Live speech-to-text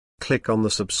click on the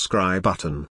subscribe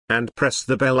button, and press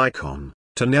the bell icon,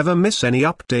 to never miss any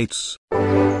updates.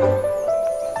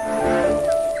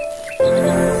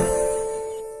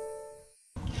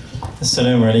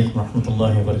 Assalamu alaikum wa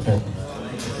rahmatullahi wa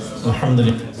barakatuh.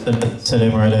 Alhamdulillah,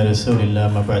 assalamu ala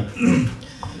rasulillah, ma ba'd.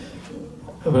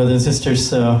 Brothers and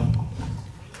sisters,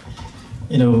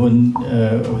 when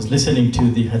I was listening to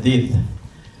the hadith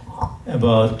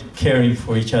about caring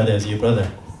for each other as your brother,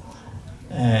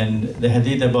 and the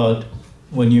hadith about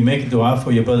when you make dua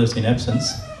for your brothers in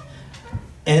absence,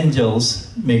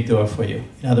 angels make dua for you.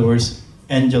 In other words,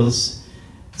 angels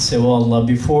say, "Oh Allah,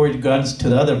 before it grants to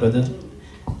the other brother,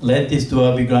 let this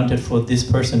dua be granted for this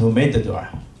person who made the dua."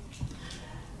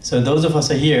 So those of us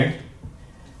are here,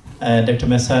 Dr.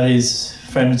 Masari is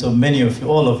friends of many of you,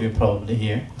 all of you probably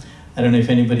here. I don't know if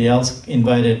anybody else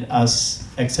invited us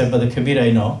except Brother Kabir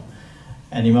I know,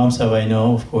 and Imam Sahib I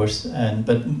know, of course,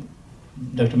 but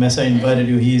Dr. Masari invited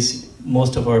you. He's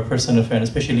most of our personal friend,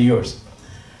 especially yours.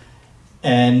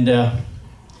 And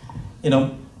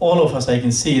all of us, I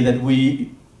can see that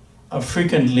we are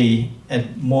frequently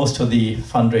at most of the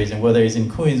fundraising, whether it's in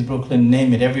Queens, Brooklyn,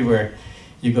 name it, everywhere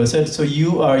you go. So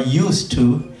you are used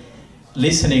to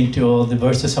listening to all the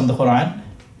verses from the Quran,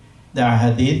 the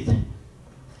hadith,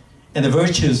 and the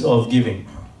virtues of giving.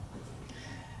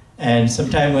 And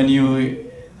sometimes when you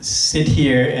sit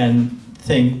here and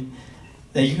think,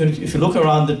 that if you look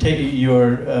around in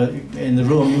the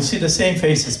room, you'll see the same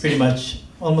faces pretty much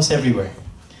almost everywhere.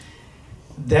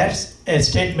 That's a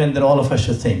statement that all of us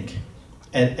should think,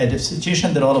 a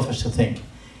situation that all of us should think.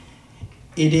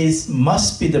 It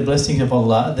must be the blessing of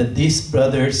Allah that these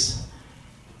brothers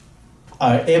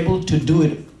are able to do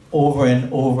it over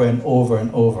and over and over and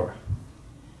over.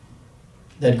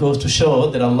 That goes to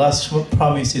show that Allah's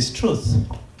promise is truth.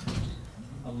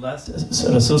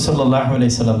 Rasul sallallahu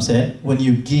alayhi wa sallam said, when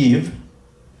you give,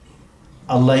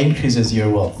 Allah increases your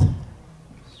wealth.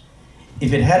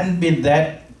 If it hadn't been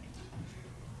that,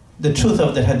 the truth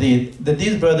of the hadith, that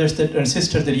these brothers and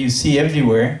sisters that you see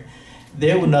everywhere,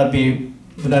 they would not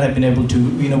have been able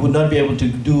to, would not be able to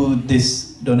do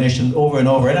this donation over and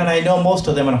over. And I know most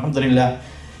of them, alhamdulillah,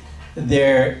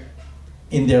 they're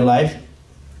in their life.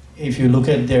 If you look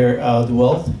at their the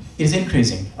wealth, is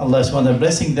increasing. Allah subhanahu wa ta'ala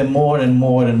blessing them more and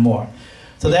more and more.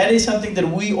 So that is something that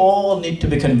we all need to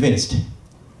be convinced,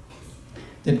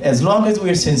 that as long as we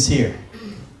are sincere,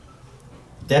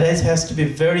 that has to be a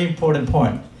very important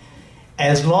point.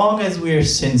 As long as we are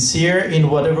sincere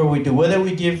in whatever we do, whether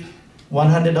we give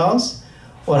 $100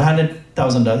 or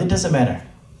 $100,000, it doesn't matter.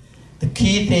 The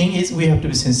key thing is we have to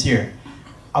be sincere.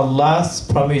 Allah's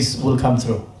promise will come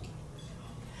through.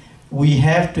 We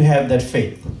have to have that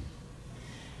faith.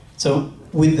 So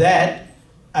with that,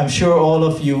 I'm sure all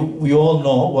of you, we all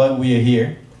know why we are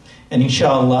here. And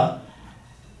inshallah,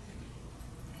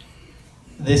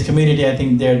 this community, I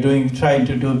think they're trying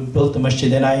to build the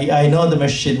masjid. And I know the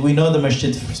masjid, we know the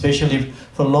masjid, especially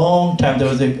for a long time. There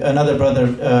was another brother,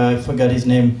 I forgot his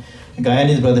name, a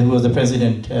Guyani's brother who was the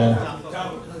president.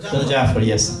 Brother Jafar,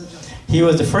 yes. He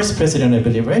was the first president, I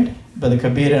believe, right? Brother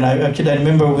Kabir, and I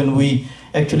remember when we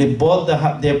actually bought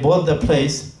the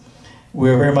place, we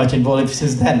were very much involved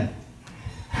since then.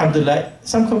 Alhamdulillah,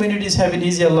 some communities have it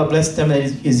easier, Allah bless them,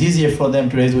 it's easier for them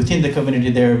to raise within the community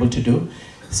they're able to do.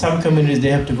 Some communities, they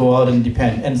have to go out and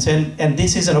depend. And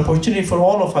this is an opportunity for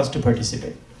all of us to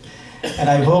participate. And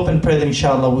I hope and pray that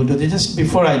inshallah we'll do this. Just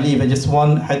before I leave, just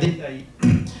one hadith I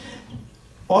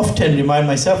often remind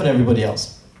myself and everybody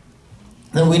else.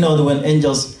 And we know that when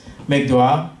angels make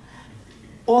dua,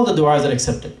 all the du'as are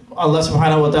accepted. Allah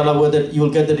subhanahu wa ta'ala, whether you will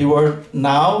get the reward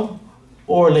now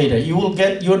or later, your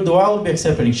dua will be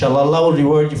accepted. Inshallah, Allah will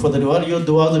reward you for the dua, your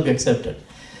dua will be accepted.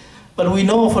 But we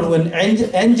know for when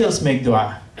angels make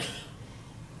dua,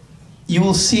 you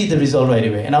will see the result right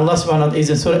away. And Allah subhanahu wa ta'ala is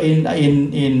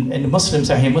in Muslim,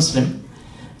 Sahih Muslim,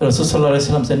 Rasul sallallahu alayhi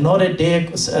wa sallam said, not a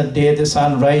day the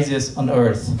sun rises on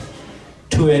earth,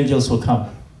 two angels will come.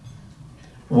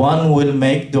 One will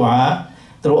make dua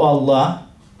through Allah,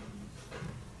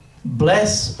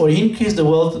 bless or increase the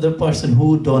wealth of the person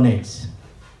who donates.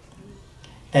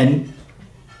 And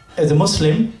as a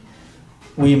Muslim,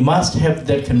 we must have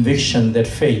that conviction, that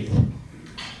faith,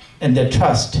 and that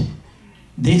trust.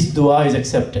 This dua is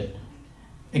accepted.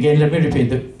 Again, let me repeat,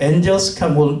 the angels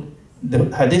come,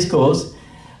 the hadith goes,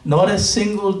 not a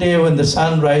single day when the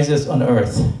sun rises on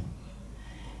earth,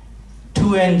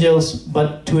 two angels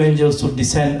will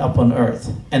descend upon earth,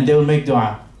 and they will make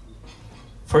dua.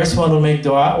 First one will make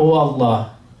dua, oh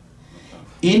Allah,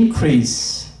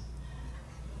 increase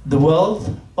the wealth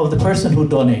of the person who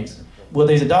donates.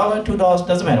 Whether it's $1, $2,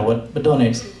 doesn't matter what, but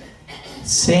donates.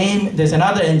 Same, there's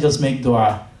another angels make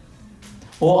dua.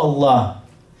 Oh Allah,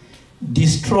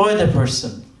 destroy the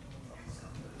person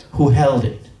who held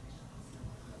it.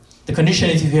 The condition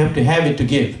is you have to have it to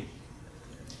give.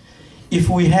 If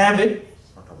we have it,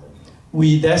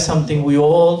 that's something we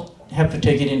all have to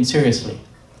take it in seriously.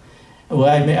 Well,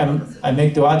 I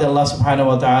make dua that Allah subhanahu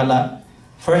wa ta'ala,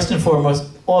 first and foremost,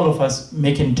 all of us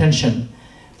make intention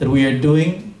that we are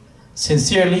doing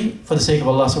sincerely for the sake of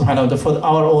Allah subhanahu wa ta'ala, for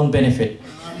our own benefit.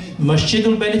 Masjid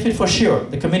will benefit for sure,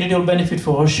 the community will benefit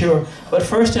for sure, but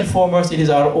first and foremost, it is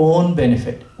our own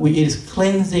benefit. It is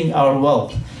cleansing our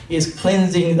wealth,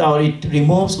 it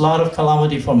removes a lot of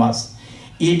calamity from us.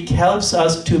 It helps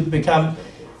us to become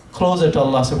closer to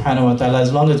Allah subhanahu wa ta'ala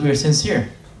as long as we are sincere.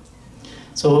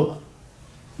 So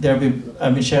there will be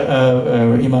Imam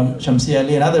Shamsi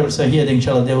Ali and others are here,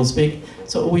 inshallah they will speak.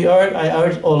 So I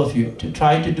urge all of you to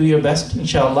try to do your best,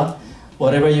 inshallah,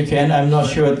 whatever you can. I'm not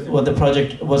sure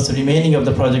what's the remaining of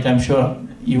the project. I'm sure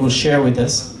you will share with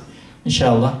us,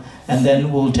 inshallah, and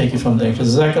then we'll take it from there. So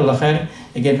Jazakallah khair.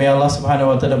 Again, may Allah subhanahu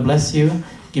wa ta'ala bless you,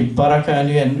 give barakah on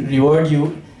you, and reward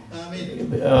you.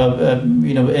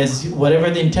 As whatever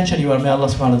the intention you are, may Allah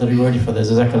subhanahu wa ta'ala reward you for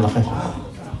this. Jazakallah khair.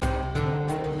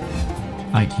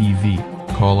 ITV,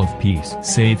 Call of Peace,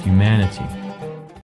 Save Humanity.